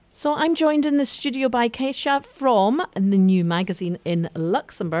So I'm joined in the studio by Keisha from the new magazine in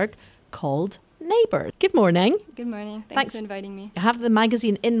Luxembourg called Neighbour. Good morning. Good morning. Thanks for inviting me. I have the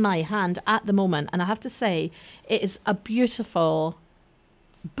magazine in my hand at the moment, and I have to say it is a beautiful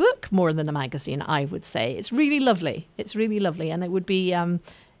book more than a magazine, I would say. It's really lovely. And it would be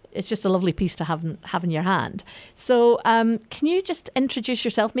it's just a lovely piece to have in your hand. So can you just introduce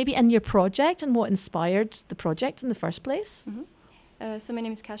yourself maybe and your project and what inspired the project in the first place? Mm-hmm. So my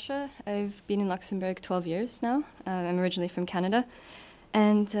name is Kasia. I've been in Luxembourg 12 years now. I'm originally from Canada.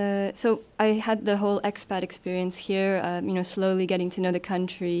 And so I had the whole expat experience here, slowly getting to know the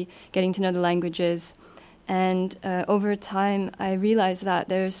country, getting to know the languages. And over time, I realized that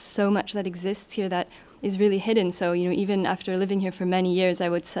there's so much that exists here that is really hidden. So, even after living here for many years, I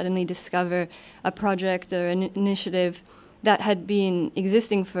would suddenly discover a project or an initiative that had been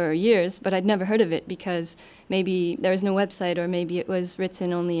existing for years, but I'd never heard of it because maybe there was no website or maybe it was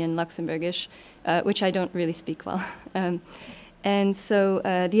written only in Luxembourgish, which I don't really speak well. And so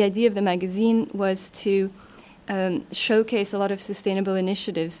the idea of the magazine was to showcase a lot of sustainable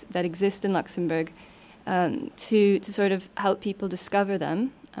initiatives that exist in Luxembourg to sort of help people discover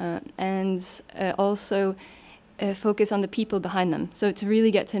them and also focus on the people behind them. So to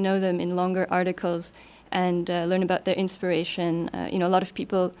really get to know them in longer articles and learn about their inspiration. A lot of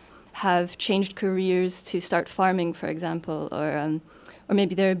people have changed careers to start farming, for example, or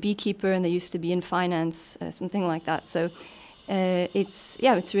maybe they're a beekeeper and they used to be in finance, something like that. So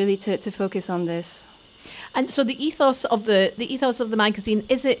it's really to focus on this. And so the ethos of the magazine,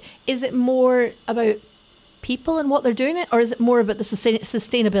 is it more about people and what they're doing, or is it more about the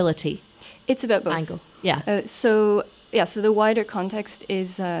sustainability? It's about both. Angle. Yeah. So the wider context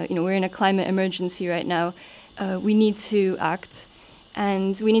is, we're in a climate emergency right now. We need to act,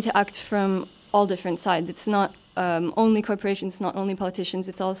 and we need to act from all different sides. It's not only corporations, not only politicians.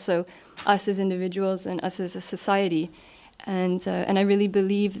 It's also us as individuals and us as a society. And I really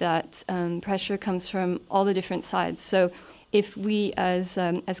believe that pressure comes from all the different sides. So if we as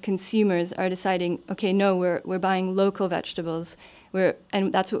consumers are deciding, okay, no, we're buying local vegetables,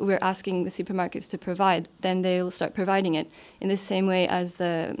 and that's what we're asking the supermarkets to provide, then they'll start providing it in the same way as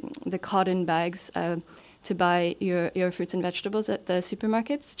the cotton bags to buy your fruits and vegetables at the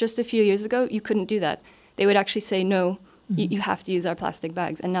supermarkets. Just a few years ago, you couldn't do that. They would actually say, no, you have to use our plastic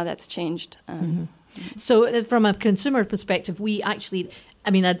bags, and now that's changed. So from a consumer perspective, we actually,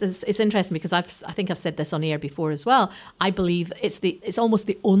 it's interesting because I think I've said this on air before as well. I believe it's almost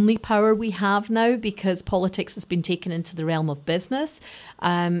the only power we have now because politics has been taken into the realm of business.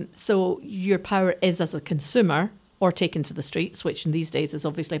 So your power is as a consumer or taken to the streets, which in these days is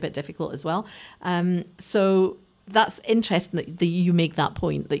obviously a bit difficult as well. So that's interesting that you make that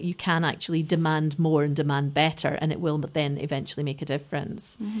point, that you can actually demand more and demand better, and it will then eventually make a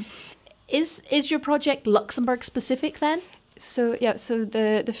difference. Mm-hmm. Is your project Luxembourg specific then? So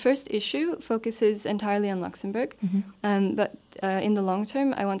the first issue focuses entirely on Luxembourg, but in the long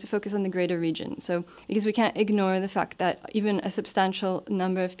term, I want to focus on the greater region. So because we can't ignore the fact that even a substantial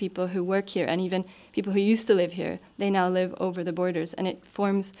number of people who work here and even people who used to live here, they now live over the borders, and it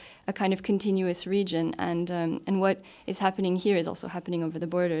forms a kind of continuous region. And what is happening here is also happening over the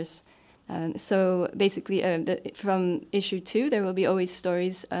borders. So basically, from issue 2, there will be always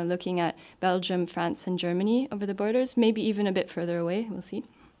stories looking at Belgium, France, and Germany over the borders, maybe even a bit further away. We'll see.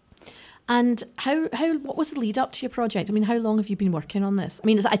 And what was the lead up to your project? How long have you been working on this?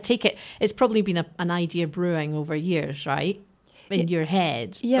 I take it it's probably been an idea brewing over years, right? In your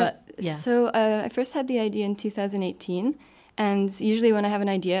head. Yeah. So I first had the idea in 2018, and usually when I have an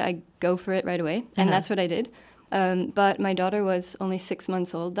idea, I go for it right away, and that's what I did. But my daughter was only 6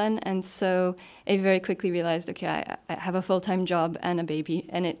 months old then, and so I very quickly realized, okay, I have a full-time job and a baby,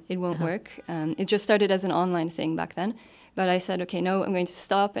 and it won't work. It just started as an online thing back then, but I said, okay, no, I'm going to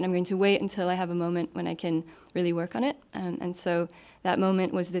stop, and I'm going to wait until I have a moment when I can really work on it. And so that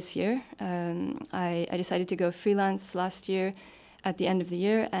moment was this year. I decided to go freelance last year at the end of the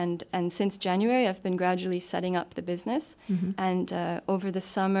year, and since January, I've been gradually setting up the business, and over the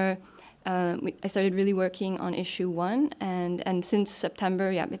summer, I started really working on issue 1, and since September,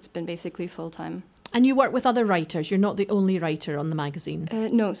 it's been basically full-time. And you work with other writers? You're not the only writer on the magazine?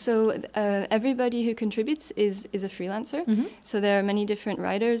 No, so everybody who contributes is a freelancer. So there are many different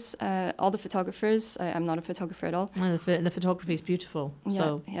writers, all the photographers. I'm not a photographer at all. And the photography is beautiful.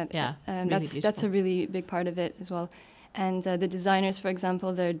 Really that's a really big part of it as well. And the designers, for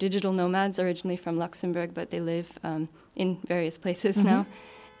example, they're digital nomads, originally from Luxembourg, but they live in various places now.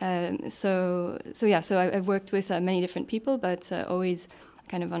 So I've worked with many different people, but always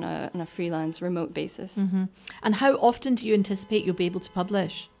kind of on a freelance, remote basis. And how often do you anticipate you'll be able to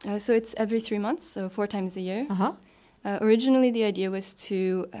publish? So it's every 3 months, so 4 times a year. Uh-huh. Originally, the idea was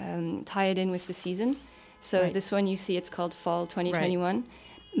to tie it in with the season. So Right. this one you see, it's called Fall 2021. Right.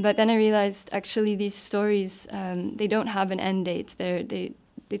 But then I realized actually these stories, they don't have an end date. They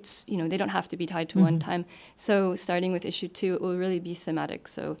don't have to be tied to one time. So starting with issue 2, it will really be thematic.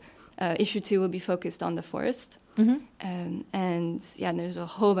 So issue 2 will be focused on the forest. And there's a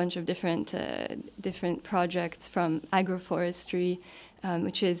whole bunch of different projects from agroforestry,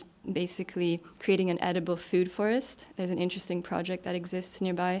 which is basically creating an edible food forest. There's an interesting project that exists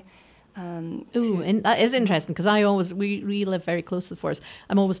nearby. And that is interesting because we live very close to the forest.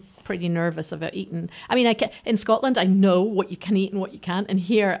 I'm always pretty nervous about eating. I mean, in Scotland, I know what you can eat and what you can't, and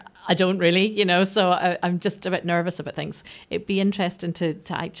here I don't really, so I'm just a bit nervous about things. It'd be interesting to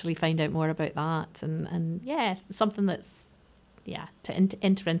actually find out more about that, and something that's to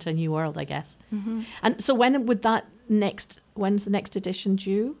enter into a new world, I guess. And so when's the next edition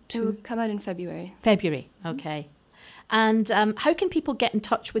due? It will come out in February. February, okay. And how can people get in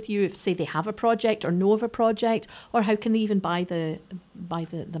touch with you if, say, they have a project or know of a project, or how can they even buy the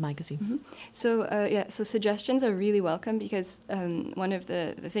magazine? So suggestions are really welcome because one of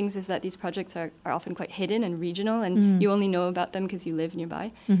the things is that these projects are often quite hidden and regional, and you only know about them because you live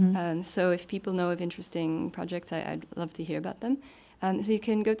nearby. So if people know of interesting projects, I'd love to hear about them. So you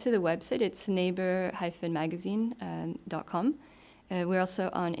can go to the website. It's neighbor-magazine.com. We're also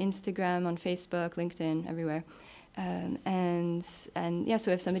on Instagram, on Facebook, LinkedIn, everywhere.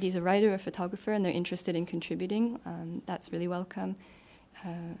 So if somebody's a writer or a photographer and they're interested in contributing, that's really welcome.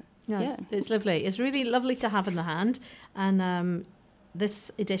 It's lovely. It's really lovely to have in the hand. And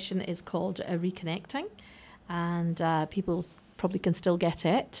this edition is called Reconnecting, and people probably can still get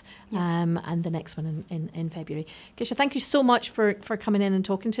it. Yes. And the next one in February. Kisha, thank you so much for coming in and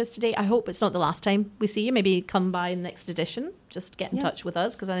talking to us today. I hope it's not the last time we see you. Maybe come by the next edition. Just get in touch with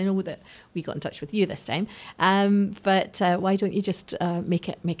us, because I know that we got in touch with you this time. But why don't you just make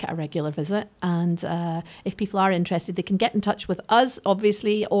it a regular visit? And if people are interested, they can get in touch with us,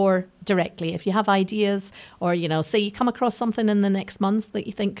 obviously, or directly. If you have ideas, or say you come across something in the next month that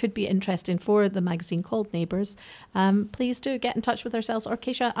you think could be interesting for the magazine called Neighbours, please do get in touch with ourselves or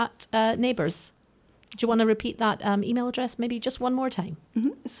Keisha at Neighbours. Do you want to repeat that email address maybe just one more time?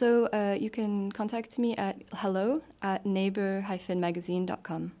 So you can contact me at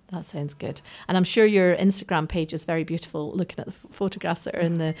hello@neighbor-magazine.com. That sounds good. And I'm sure your Instagram page is very beautiful, looking at the photographs that are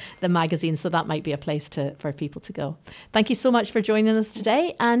in the magazine, so that might be a place for people to go. Thank you so much for joining us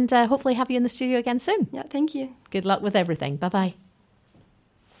today, and hopefully have you in the studio again soon. Yeah, thank you. Good luck with everything. Bye-bye.